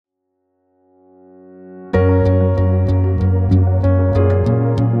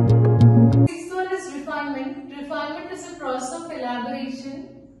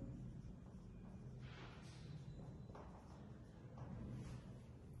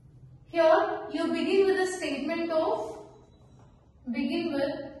Here you begin with a statement of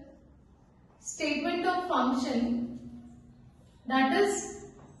function that is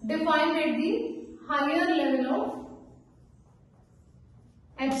defined at the higher level of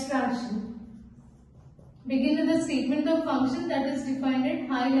abstraction. Begin with a statement of function that is defined at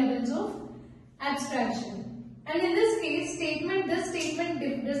high levels of abstraction. And in this case, this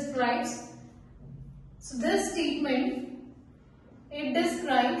statement describes, so this statement, it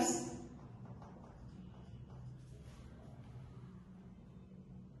describes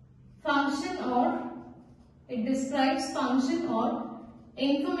function or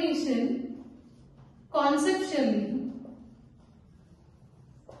information conceptually,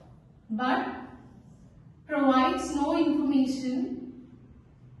 but provides no information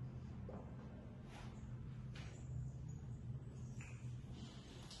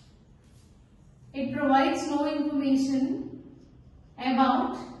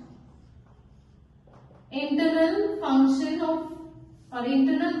about internal function of or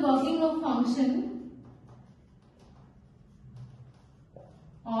internal working of function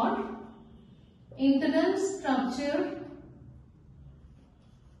or internal structure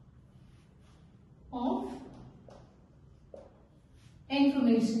of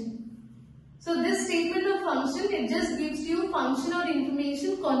information. So this statement of function, it just gives you function or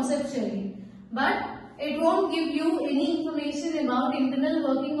information conceptually, but it won't give you any information about internal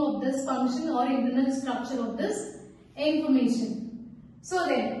working of this function or internal structure of this information. So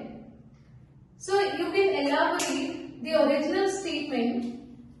you can elaborate the original statement.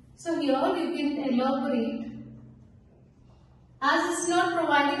 So here you can elaborate, as it's not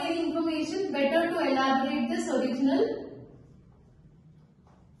providing any information, better to elaborate this original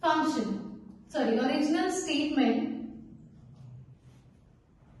statement,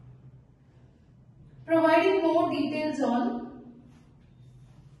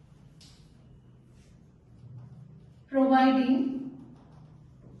 providing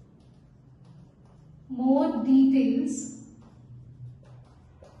more details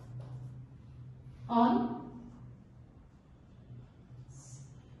on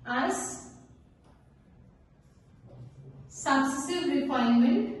as successive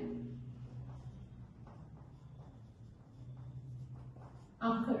refinement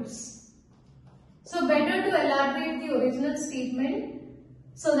occurs. So better to elaborate the original statement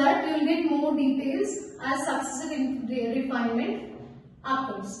so that you will get more details as successive refinement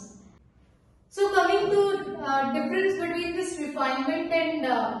occurs. So coming to difference between this refinement and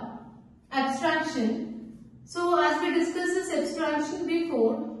abstraction. So as we discussed this abstraction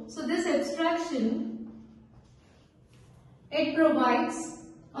before, so this abstraction, it provides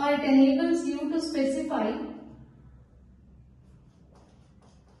or it enables you to specify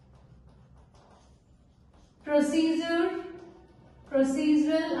procedural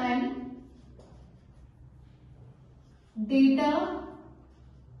and data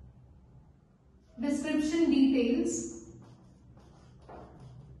description details.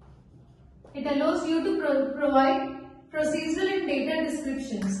 It allows you to provide procedural and data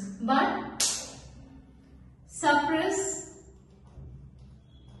descriptions, but suppress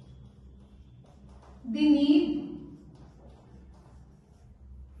the need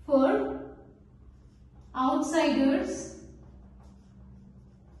for outsiders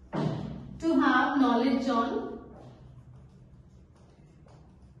to have knowledge on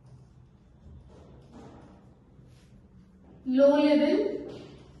low-level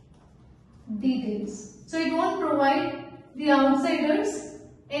details. So it won't provide the outsiders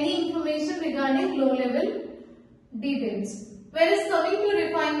any information regarding low-level details. Whereas coming to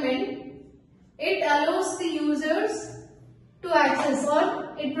refinement, it allows the users to access,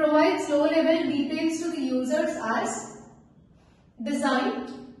 or it provides low-level details to the users as design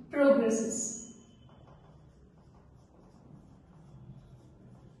progresses.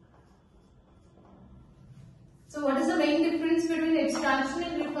 So what is the main difference between abstraction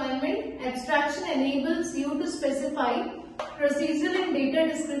and refinement? Abstraction enables you to specify procedural and data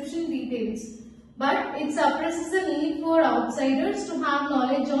description details, but it suppresses the need for outsiders to have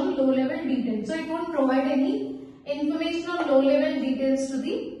knowledge on low-level details. So it won't provide any information on low-level details to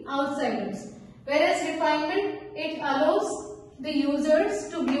the outsiders. Whereas refinement, it allows the users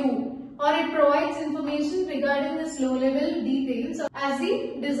to view, or it provides information regarding this low-level details as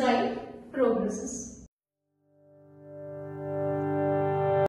the design progresses.